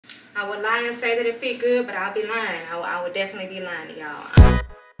I would lie and say that it fit good, but I'll be lying. I would definitely be lying to y'all.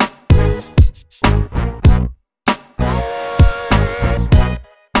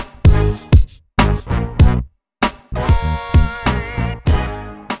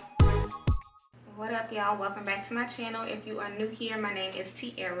 What up, y'all? Welcome back to my channel. If you are new here, my name is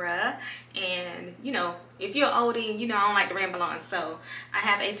Tiara, and you know, if you're oldie, you know I don't like to ramble on. So I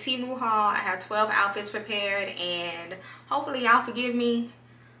have a Temu haul. I have 12 outfits prepared, and hopefully y'all forgive me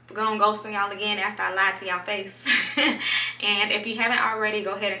for going ghosting y'all again after I lied to y'all face. And if you haven't already,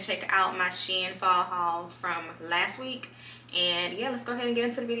 go ahead and check out my SHEIN fall haul from last week. And yeah, let's go ahead and get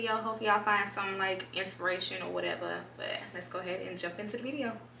into the video. Hope y'all find some like inspiration or whatever, but let's go ahead and jump into the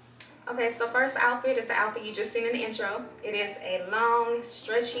video. Okay, so first outfit is the outfit you just seen in the intro. It is a long,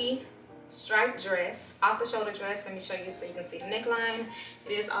 stretchy, striped dress, off the shoulder dress. Let me show you so you can see the neckline.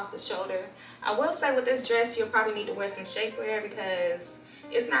 It is off the shoulder. I will say with this dress, you'll probably need to wear some shapewear because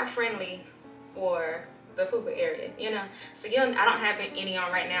it's not friendly for the fupa area, you know. So I don't have any on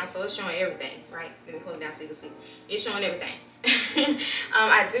right now, so it's showing everything, right? Let me pull it down so you can see. It's showing everything.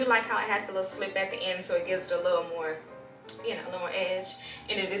 I do like how it has the little slip at the end, so it gives it a little more, you know, a little more edge.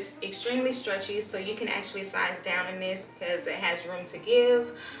 And it is extremely stretchy, so you can actually size down in this because it has room to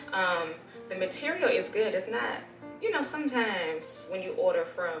give. The material is good. It's not, you know, sometimes when you order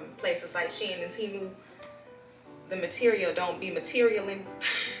from places like SHEIN and Temu, the material don't be materialing.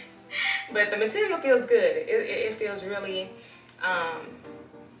 But the material feels good. It feels really I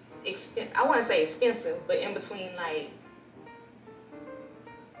wouldn't say expensive, but in between like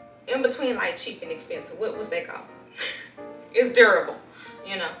cheap and expensive. What's that called? It's durable,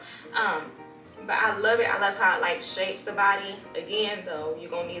 you know. But I love it. I love how it like shapes the body. Again though,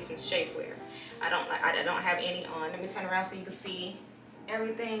 you're gonna need some shapewear. I don't have any on. Let me turn around so you can see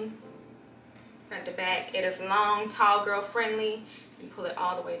everything front to back. It is long, tall girl friendly. You pull it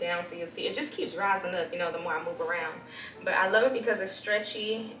all the way down so you'll see it just keeps rising up, you know, the more I move around. But I love it because it's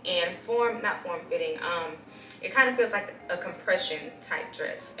stretchy and not form fitting. It kind of feels like a compression type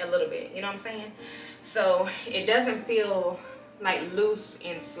dress a little bit, you know what I'm saying? So it doesn't feel like loose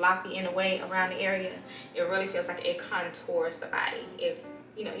and sloppy in a way around the area. It really feels like it contours the body, if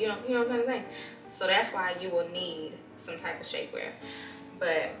you know what I'm saying. So that's why you will need some type of shapewear.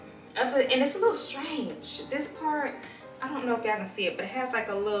 But and it's a little strange. This part, I don't know if y'all can see it, but it has like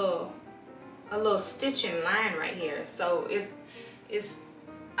a little stitching line right here. So it's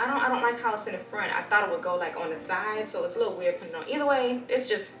I don't like how it's in the front. I thought it would go like on the side, so it's a little weird putting it on. Either way,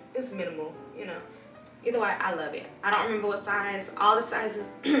 it's minimal, you know. Either way, I love it. I don't remember what size. All the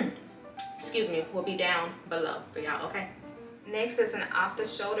sizes, excuse me, will be down below for y'all, okay? Next is an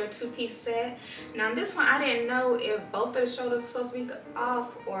off-the-shoulder two-piece set. Now this one, I didn't know if both of the shoulders are supposed to be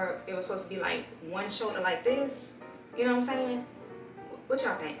off or if it was supposed to be like one shoulder like this. You know what I'm saying? What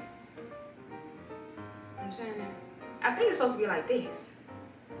y'all think? I think it's supposed to be like this.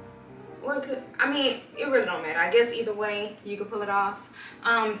 Or it could, I mean, it really don't matter. I guess either way, you could pull it off.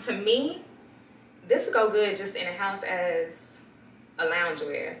 To me, this would go good just in the house as a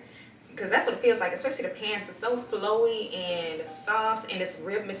loungewear. Because that's what it feels like, especially the pants are so flowy and soft, and it's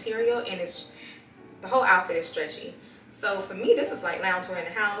rib material, and the whole outfit is stretchy. So for me, this is like loungewear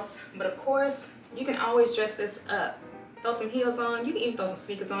in the house. But of course, you can always dress this up. Throw some heels on. You can even throw some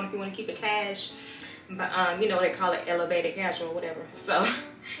sneakers on if you want to keep it cash. But you know, they call it elevated casual or whatever. So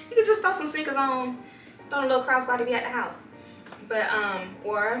you can just throw some sneakers on, throw a little crossbody, be at the house. But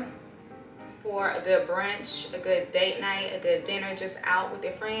or for a good brunch, a good date night, a good dinner, just out with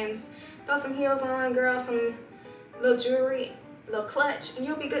your friends, throw some heels on, girl, some little jewelry, little clutch, and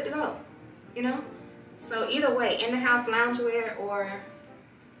you'll be good to go, you know? So either way, in the house loungewear or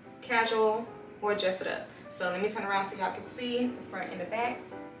casual or dress it up. So let me turn around so y'all can see the front and the back.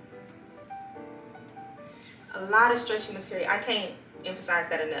 A lot of stretchy material. I can't emphasize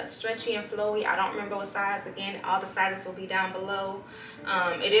that enough. Stretchy and flowy. I don't remember what size. Again, all the sizes will be down below.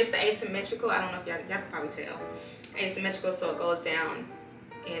 It is the asymmetrical. I don't know if y'all can probably tell. Asymmetrical, so it goes down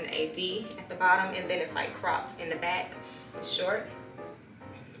in a V at the bottom, and then it's like cropped in the back. It's short.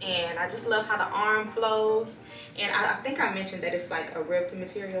 And I just love how the arm flows. And I think I mentioned that it's like a ribbed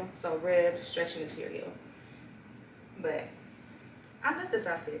material. So ribbed, stretchy material. But I love this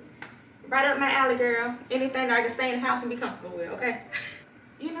outfit. Right up my alley, girl. Anything that I can stay in the house and be comfortable with, okay?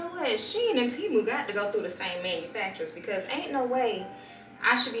 You know what? SHEIN and Temu got to go through the same manufacturers, because ain't no way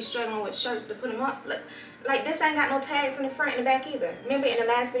I should be struggling with shirts to put them up. Look, like this ain't got no tags in the front and the back either. Remember in the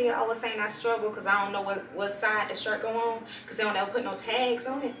last video I was saying I struggle because I don't know what side the shirt go on because they don't ever put no tags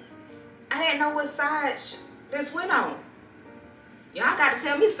on it. I didn't know what side this went on. Y'all got to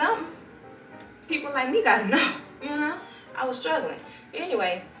tell me something. People like me got to know, you know? I was struggling.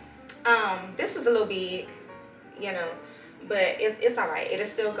 Anyway, This is a little big, you know, but it's all right. It'll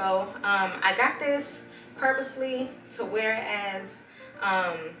still go. I got this purposely to wear as,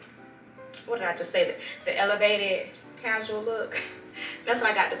 what did I just say? The elevated casual look. That's what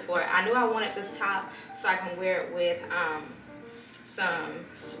I got this for. I knew I wanted this top so I can wear it with some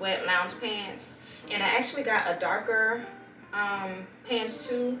sweat lounge pants. And I actually got a darker pants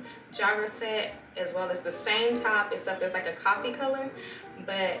too, jogger set, as well as the same top, except it's like a coffee color.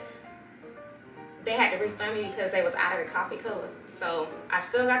 But they had to refund me because they was out of the coffee color. So I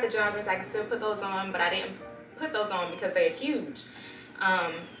still got the joggers. I can still put those on, but I didn't put those on because they're huge.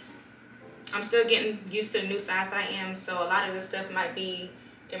 I'm still getting used to the new size that I am, so a lot of this stuff might be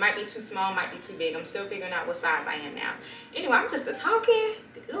too small, might be too big. I'm still figuring out what size I am now. Anyway, I'm just talking.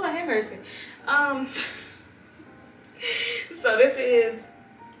 Lord have mercy. So this is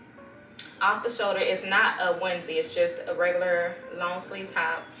off the shoulder. It's not a onesie. It's just a regular long sleeve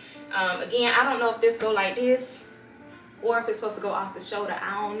top. Again, I don't know if this go like this or if it's supposed to go off the shoulder.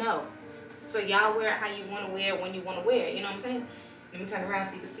 I don't know. So y'all wear it how you want to wear it when you want to wear it. You know what I'm saying? Let me turn around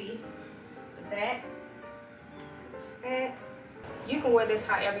so you can see the back. You can wear this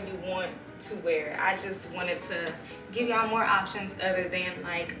however you want to wear it. I just wanted to give y'all more options other than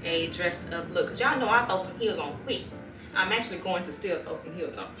like a dressed up look. Because y'all know I throw some heels on quick. I'm actually going to still throw some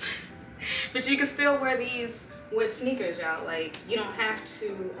heels on. But you can still wear these with sneakers, y'all. Like, you don't have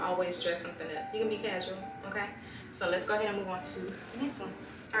to always dress something up. You can be casual, okay? So let's go ahead and move on to the next one.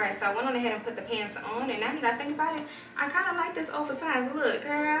 Alright, so I went on ahead and put the pants on, and now that I think about it, I kind of like this oversized look,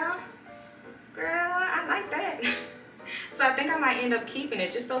 girl. Girl, I like that. So I think I might end up keeping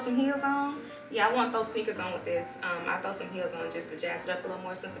it. Just throw some heels on. Yeah, I want to throw sneakers on with this. I throw some heels on just to jazz it up a little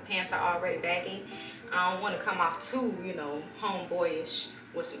more since the pants are already baggy. I don't want to come off too, you know, homeboyish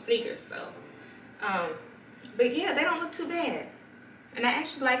with some sneakers. So, but yeah, they don't look too bad. And I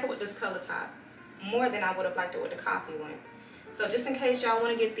actually like it with this color top more than I would have liked it with the coffee one. So just in case y'all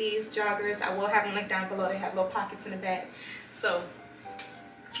want to get these joggers, I will have them linked down below. They have little pockets in the back. So,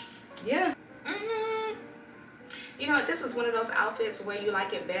 yeah. You know what, this is one of those outfits where you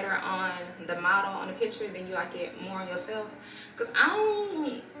like it better on the model on the picture than you like it more on yourself. Because I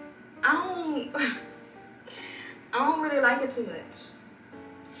don't really like it too much.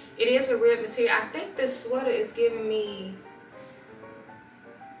 It is a rib material. I think this sweater is giving me,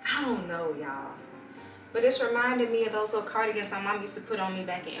 I don't know, y'all. But it's reminding me of those little cardigans my mom used to put on me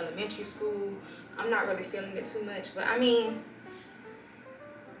back in elementary school. I'm not really feeling it too much. But I mean,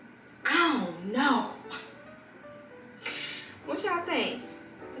 I don't know. What y'all think?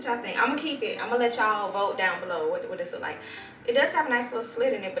 What y'all think? I'm gonna keep it. I'm gonna let y'all vote down below what this look like. It does have a nice little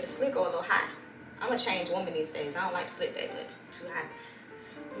slit in it, but the slit go a little high. I'm gonna change woman these days. I don't like the slit that much, too high.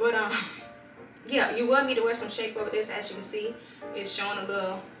 But yeah, you will need to wear some shapewear with this. As you can see, it's showing a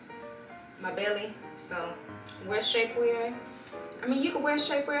little my belly. So wear shapewear. I mean, you can wear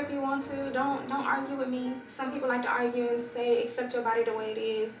shapewear if you want to. Don't argue with me. Some people like to argue and say accept your body the way it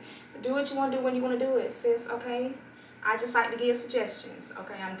is. Do what you want to do when you want to do it, sis. Okay. I just like to give suggestions,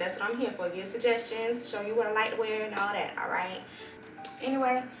 okay? That's what I'm here for. Give suggestions, show you what I like to wear and all that, all right?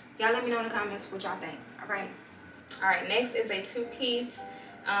 Anyway, y'all let me know in the comments what y'all think, all right? All right, next is a two-piece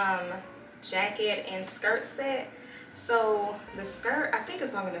jacket and skirt set. So the skirt, I think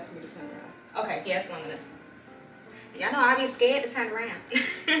it's long enough for me to turn around. Okay, yeah, it's long enough. Y'all know I be scared to turn around.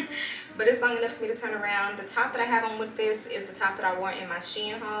 But it's long enough for me to turn around. The top that I have on with this is the top that I wore in my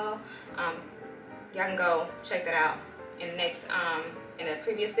SHEIN haul. Y'all can go check that out in the next in a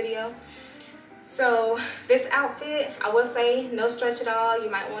previous video. So this outfit, I will say no stretch at all. You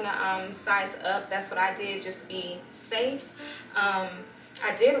might want to size up. That's what I did just to be safe.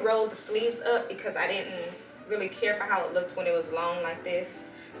 I did roll the sleeves up because I didn't really care for how it looked when it was long like this.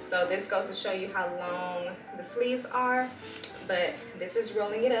 So this goes to show you how long the sleeves are, but this is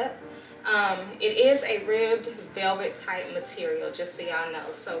rolling it up. It is a ribbed velvet type material, just so y'all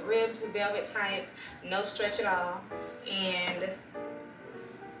know. So ribbed velvet type, no stretch at all, and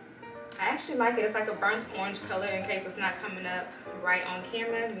I actually like it. It's like a burnt orange color in case it's not coming up right on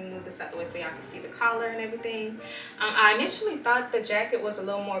camera. Let me move this out the way so y'all can see the collar and everything. I initially thought the jacket was a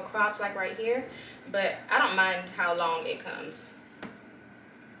little more cropped like right here, but I don't mind how long it comes.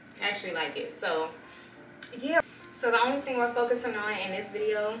 I actually like it. So yeah, so the only thing we're focusing on in this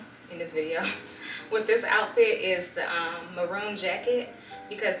video with this outfit is the maroon jacket,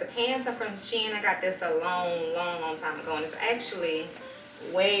 because the pants are from SHEIN. I got this a long time ago, and it's actually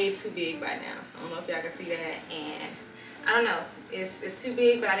way too big by now. I don't know if y'all can see that, and I don't know, it's too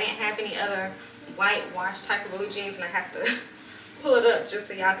big, but I didn't have any other white wash type of blue jeans, and I have to pull it up just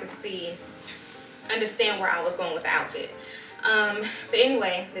so y'all can see, understand where I was going with the outfit. But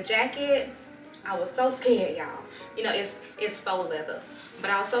anyway, the jacket, I was so scared, y'all. You know, it's faux leather, but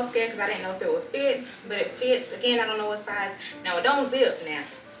I was so scared because I didn't know if it would fit. But it fits. Again, I don't know what size. Now it don't zip now.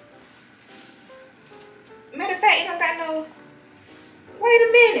 Matter of fact, it don't got no. Wait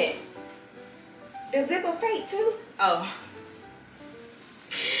a minute. The zipper fake too? Oh.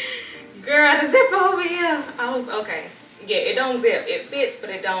 Girl, the zipper over here. I was okay. Yeah, it don't zip. It fits, but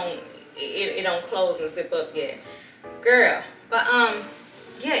it don't close and zip up yet. Girl. But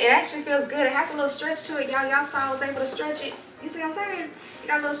yeah, it actually feels good. It has a little stretch to it. Y'all saw I was able to stretch it. You see what I'm saying? It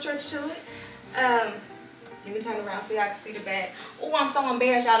got a little stretch to it. Let me turn around so y'all can see the back. Oh, I'm so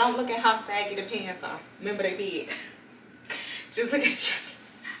embarrassed, y'all. Don't look at how saggy the pants are. Remember, they big. Just look at the jacket.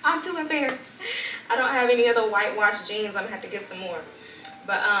 I'm too embarrassed. I don't have any other whitewashed jeans. I'm gonna have to get some more.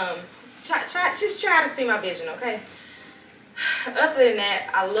 But just try to see my vision, okay? Other than that,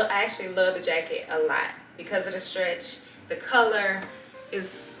 I actually love the jacket a lot because of the stretch. The color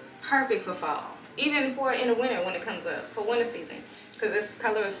is perfect for fall, even for in the winter when it comes up for winter season. Because this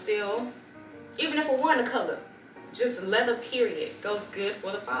color is still, even if it wasn't a color, just leather period goes good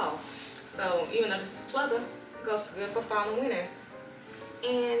for the fall. So even though this is pleather, it goes good for fall and winter.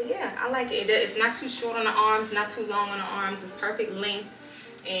 And yeah, I like it. It's not too short on the arms, not too long on the arms. It's perfect length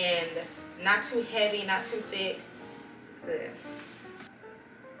and not too heavy, not too thick. It's good.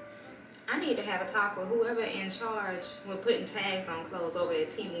 I need to have a talk with whoever in charge with putting tags on clothes over at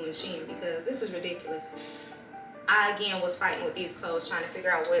Temu and SHEIN because this is ridiculous. I again was fighting with these clothes trying to figure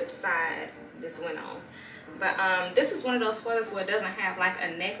out what side this went on. But this is one of those sweaters where it doesn't have like a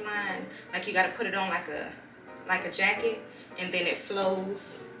neckline. Like you got to put it on like a jacket. And then it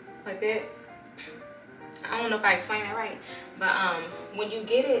flows like that. I don't know if I explained that right, but when you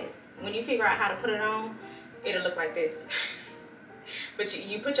get it, when you figure out how to put it on, it'll look like this. But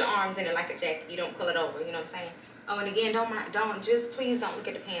you put your arms in it like a jacket. You don't pull it over. You know what I'm saying? Oh, and again, please don't look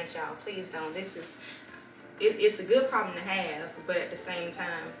at the pants, y'all. Please don't. It's a good problem to have, but at the same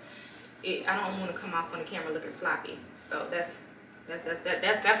time, I don't want to come off on the camera looking sloppy. So that's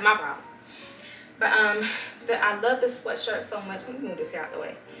my problem. But I love this sweatshirt so much. Let me move this here out the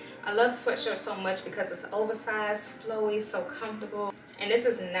way. I love the sweatshirt so much because it's oversized, flowy, so comfortable. And this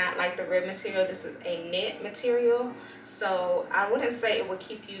is not like the rib material. This is a knit material. So I wouldn't say it would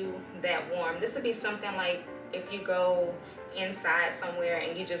keep you that warm. This would be something like if you go inside somewhere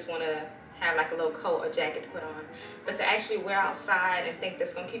and you just want to have like a little coat or jacket to put on. But to actually wear outside and think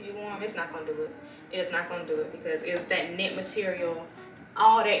that's going to keep you warm, it's not going to do it. It is not going to do it because it's that knit material.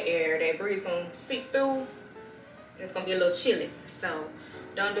 All that air, that breeze gonna seep through, and it's gonna be a little chilly. So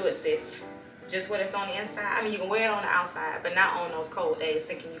don't do it, sis. Just wear this on the inside. I mean, you can wear it on the outside, but not on those cold days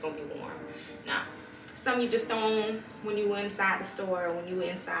thinking you're gonna be warm. Nah. Something you just throw on when you were inside the store, or when you were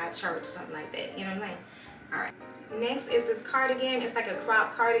inside church, something like that. You know what I'm saying? All right. Next is this cardigan. It's like a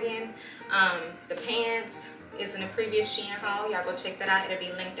crop cardigan. The pants is in the previous SHEIN haul. Y'all go check that out. It'll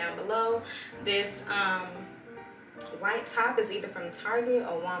be linked down below. This white top is either from Target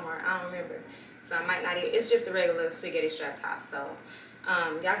or Walmart. I don't remember. So I might not even, it's just a regular spaghetti strap top. So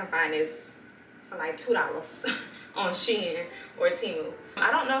y'all can find this for like $2 on SHEIN or Temu.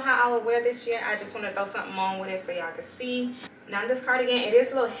 I don't know how I would wear this yet. I just want to throw something on with it so y'all can see. Now this cardigan, it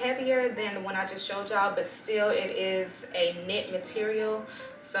is a little heavier than the one I just showed y'all, but still it is a knit material.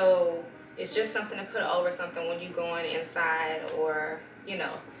 So it's just something to put over something when you're going inside, or you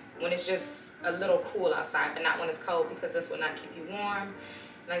know, when it's just a little cool outside, but not when it's cold, because this will not keep you warm.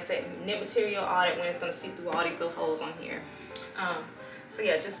 Like I said, knit material, all that when it's going to see through all these little holes on here. So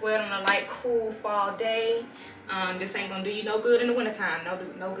yeah, just wear it on a light, cool fall day. This ain't going to do you no good in the wintertime.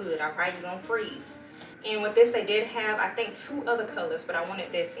 No good, all right? You're going to freeze. And with this, they did have, I think, 2 other colors, but I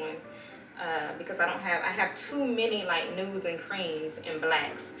wanted this one because I have too many like nudes and creams and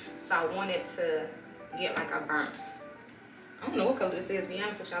blacks. So I wanted to get like a burnt. I don't know what color this is, to be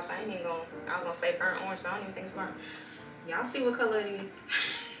honest with y'all, so I was gonna say burnt orange, but I don't even think it's burnt. Y'all see what color it is?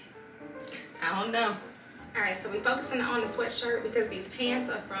 I don't know. Alright, so we're focusing on the sweatshirt because these pants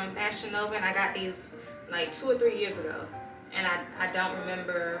are from Fashion Nova, and I got these like 2 or 3 years ago. And I don't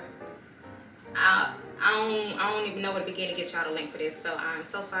remember, I don't even know where to begin to get y'all the link for this, so I'm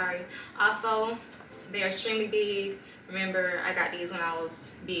so sorry. Also, they're extremely big. Remember, I got these when I was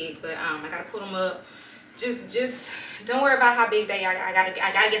big, but I gotta pull them up. Just don't worry about how big they are. I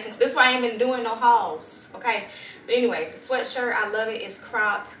gotta get some. This is why I ain't been doing no hauls, okay? But anyway, the sweatshirt, I love it. It's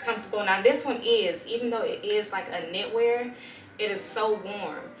cropped, comfortable. Now this one is, even though it is like a knitwear, it is so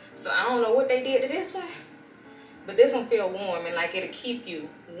warm. So I don't know what they did to this one, but this one feel warm, and like it'll keep you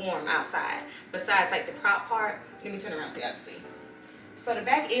warm outside. Besides like the crop part, let me turn around so y'all can see. So the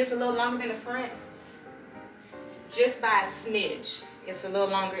back is a little longer than the front. just by a smidge. It's a little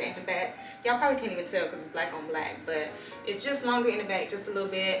longer in the back. Y'all probably can't even tell because it's black on black, but it's just longer in the back, just a little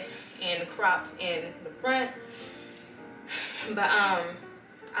bit, and cropped in the front. But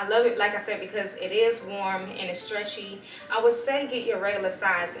I love it, like I said, because it is warm and it's stretchy. I would say get your regular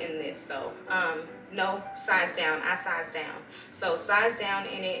size in this though. No, size down. I size down. So size down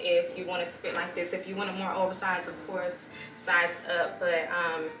in it if you want it to fit like this. If you want it more oversized, of course, size up. But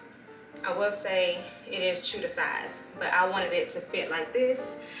I will say it is true to size. But I wanted it to fit like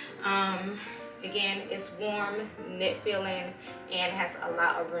this. Again, it's warm, knit feeling, and has a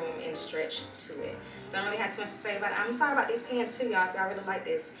lot of room and stretch to it. Don't really have too much to say about it. I'm sorry about these pants too, y'all, if y'all really like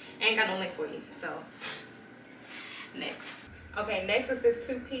this. I ain't got no link for you, so. Next. Okay, next is this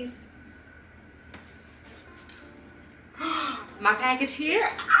two-piece. My package here.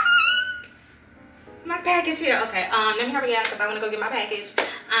 My package here. Okay, let me hurry up because I want to go get my package.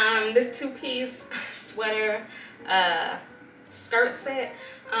 This two-piece sweater skirt set.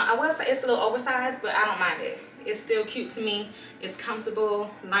 I will say it's a little oversized, but I don't mind it. It's still cute to me. It's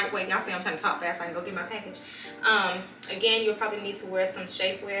comfortable, lightweight. Y'all see I'm trying to talk fast so I can go get my package. Again, you'll probably need to wear some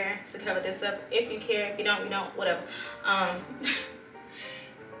shapewear to cover this up. If you care, if you don't, you don't, whatever. I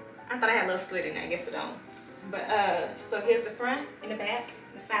thought I had a little slit in there. I guess I don't. But so here's the front and the back,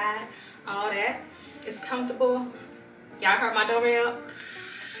 the side, all that. It's comfortable. Y'all heard my doorbell?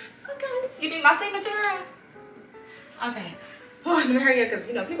 Okay. You need my signature? Okay. Oh, let me hurry up because,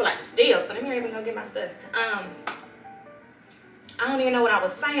 you know, people like to steal, so let me hurry up and go get my stuff. I don't even know what I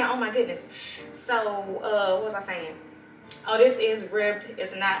was saying. Oh, my goodness. So, what was I saying? Oh, this is ribbed.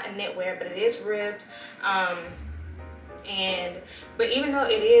 It's not a knitwear, but it is ribbed. But even though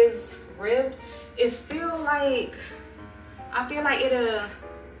it is ribbed, it's still like, I feel like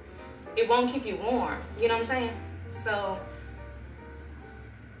it won't keep you warm. You know what I'm saying? So,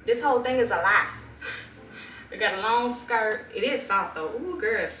 this whole thing is a lie. It got a long skirt. It is soft though. Ooh,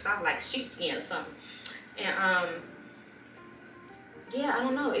 girl, it's soft like sheepskin or something. And yeah, I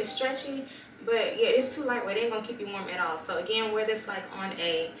don't know. It's stretchy, but yeah, it's too lightweight. It ain't gonna keep you warm at all. So again, wear this like on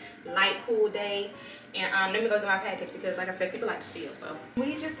a light, cool day. And let me go get my package because, like I said, people like to steal. So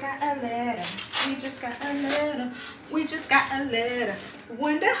we just got a letter. We just got a letter. We just got a letter.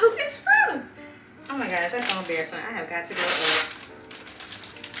 Wonder who it's from. Oh my gosh, that's so embarrassing. I have got to go up.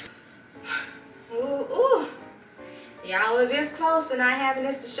 Ooh, ooh. Y'all are this close to not having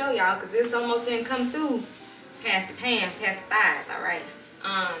this to show y'all because this almost didn't come through past the pants, past the thighs, all right?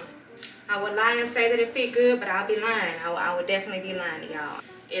 I would lie and say that it fit good, but I'll be lying. I would definitely be lying to y'all.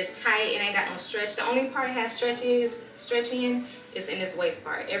 It's tight, it ain't got no stretch. The only part it has stretching is in this waist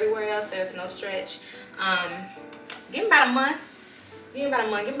part. Everywhere else, there's no stretch. Give me about a month. Give me about a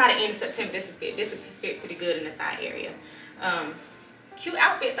month. Give me about the end of September. This will fit pretty good in the thigh area. Cute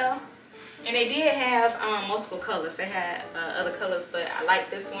outfit though. And they did have multiple colors. They had other colors, but I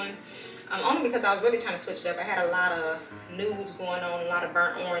like this one. Only because I was really trying to switch it up. I had a lot of nudes going on, a lot of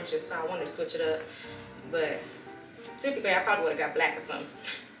burnt oranges, so I wanted to switch it up. But typically, I probably would have got black or something.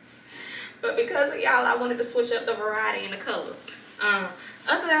 But because of y'all, I wanted to switch up the variety in the colors.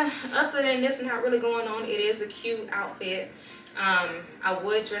 Other than this not really going on, it is a cute outfit. I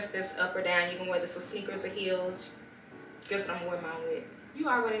would dress this up or down. You can wear this with sneakers or heels. Guess what I'm wearing mine with. You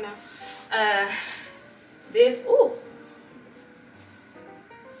already know. This, ooh.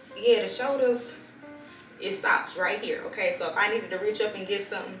 Yeah, the shoulders, it stops right here, okay? So if I needed to reach up and get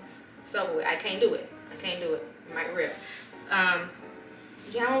something, so I can't do it. I can't do it. It might rip.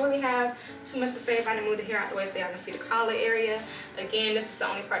 Yeah, I don't really have too much to say about it. Move the hair out the way so y'all can see the collar area. Again, this is the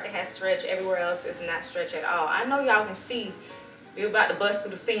only part that has stretch. Everywhere else is not stretch at all. I know y'all can see we're about to bust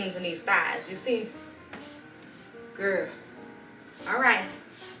through the seams in these thighs. You see? Girl. All right.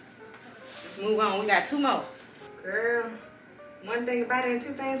 Let's move on. We got two more. Girl, one thing about it and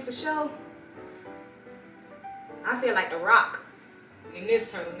two things for sure. I feel like The Rock in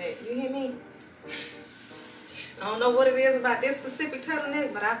this turtleneck. You hear me? I don't know what it is about this specific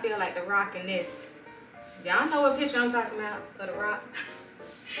turtleneck, but I feel like The Rock in this. Y'all know what picture I'm talking about of The Rock.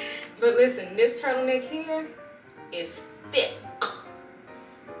 But listen, this turtleneck here is thick.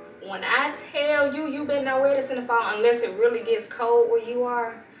 When I tell you, you better not wear this in the fall unless it really gets cold where you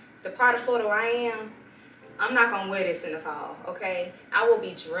are. The part of Florida where I am, I'm not going to wear this in the fall, okay? I will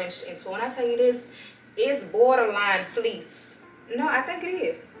be drenched into it. When I tell you this, it's borderline fleece. No, I think it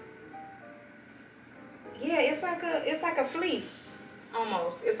is. Yeah, it's like a fleece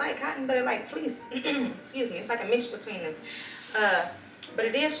almost. It's like cotton, but it's like fleece. Excuse me. It's like a mix between them. But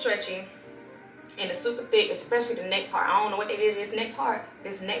it is stretchy and it's super thick, especially the neck part. I don't know what they did to this neck part.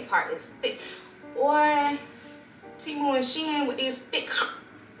 This neck part is thick. Boy, Temu and SHEIN with these thick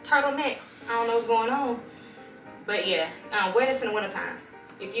turtlenecks. I don't know what's going on. But yeah, wear this in the wintertime.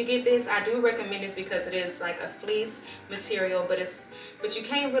 If you get this, I do recommend this because it is like a fleece material, but you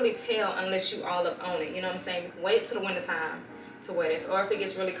can't really tell unless you all up on it. You know what I'm saying? Wait till the wintertime to wear this, or if it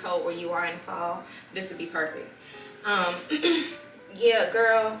gets really cold where you are in fall, this would be perfect. Yeah,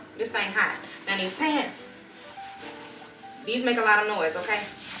 girl, this thing hot. Now these pants, these make a lot of noise, okay?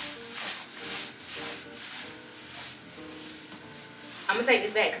 I'm gonna take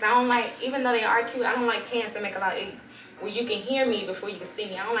this back because I don't like, even though they are cute, I don't like pants that make a lot of, where you can hear me before you can see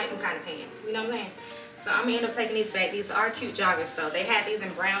me. I don't like them kind of pants, you know what I'm saying? So I'm gonna end up taking these back. These are cute joggers though. They had these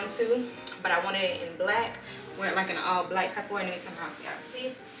in brown too, but I wanted it in black. Wear it like an all black type of way. Let me turn around so y'all can see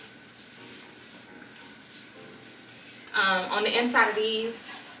it. On the inside of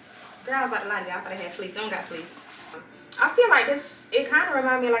these, girl, I was about to lie to y'all, I thought I had fleece. I don't got fleece. I feel like this, it kind of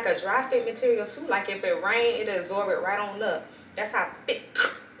reminds me of like a dry fit material too. Like if it rain, it'll absorb it right on up. That's how thick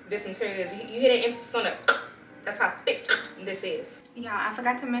this material is. You hear that emphasis on the, that's how thick this is. Y'all, I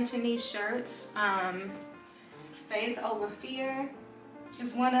forgot to mention these shirts. Faith Over Fear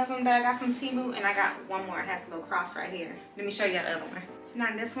is one of them that I got from Temu, and I got one more. It has a little cross right here. Let me show you the other one.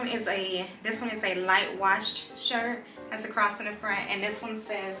 Now this one is a light washed shirt. Has a cross in the front, and this one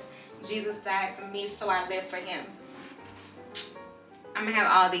says, "Jesus died for me, so I live for him." I'm gonna have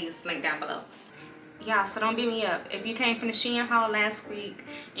all these linked down below. Y'all, so don't beat me up. If you came from the SHEIN haul last week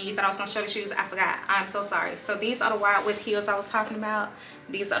and you thought I was gonna show the shoes, I forgot. I'm so sorry. So these are the wide width heels I was talking about.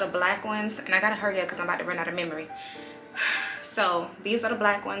 These are the black ones, and I gotta hurry up because I'm about to run out of memory. So these are the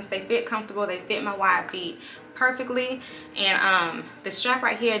black ones. They fit comfortable. They fit my wide feet perfectly. And the strap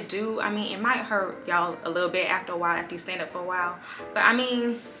right here I mean, it might hurt y'all a little bit after a while, after you stand up for a while. But I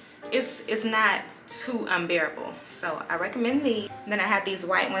mean, it's not too unbearable, so I recommend these. Then I have these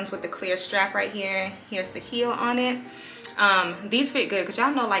white ones with the clear strap right here. Here's the heel on it. These fit good because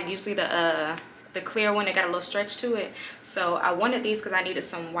y'all know, like, usually the clear one, they got a little stretch to it. So I wanted these because I needed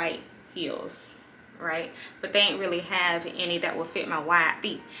some white heels, right? But they ain't really have any that will fit my wide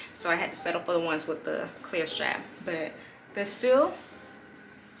feet, so I had to settle for the ones with the clear strap. But they're still,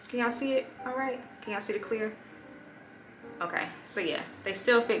 can y'all see it all right? Can y'all see the clear? Okay, so yeah, they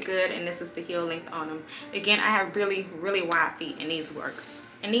still fit good, and this is the heel length on them. Again, I have really, really wide feet, and these work.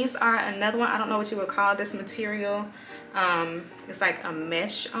 And these are another one, I don't know what you would call this material. It's like a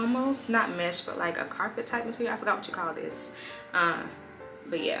mesh almost, not mesh, but like a carpet type material. I forgot what you call this.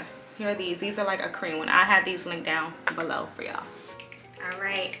 But yeah, here are these. These are like a cream one. I have these linked down below for y'all. All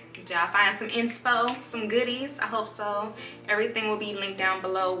right, did y'all find some inspo, some goodies? I hope so. Everything will be linked down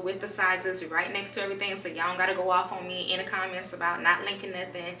below with the sizes right next to everything, so y'all don't gotta go off on me in the comments about not linking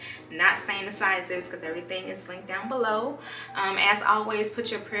nothing, not saying the sizes, because everything is linked down below. As always, put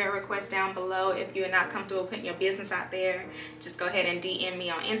your prayer requests down below. If you're not comfortable putting your business out there, just go ahead and DM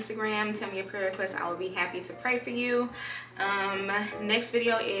me on Instagram. Tell me your prayer requests. I will be happy to pray for you. Next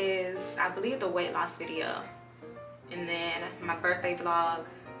video is, I believe, the weight loss video. And then my birthday vlog.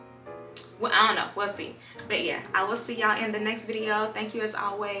 Well, I don't know, we'll see. But yeah, I will see y'all in the next video. Thank you as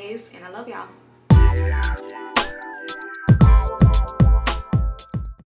always, and I love y'all.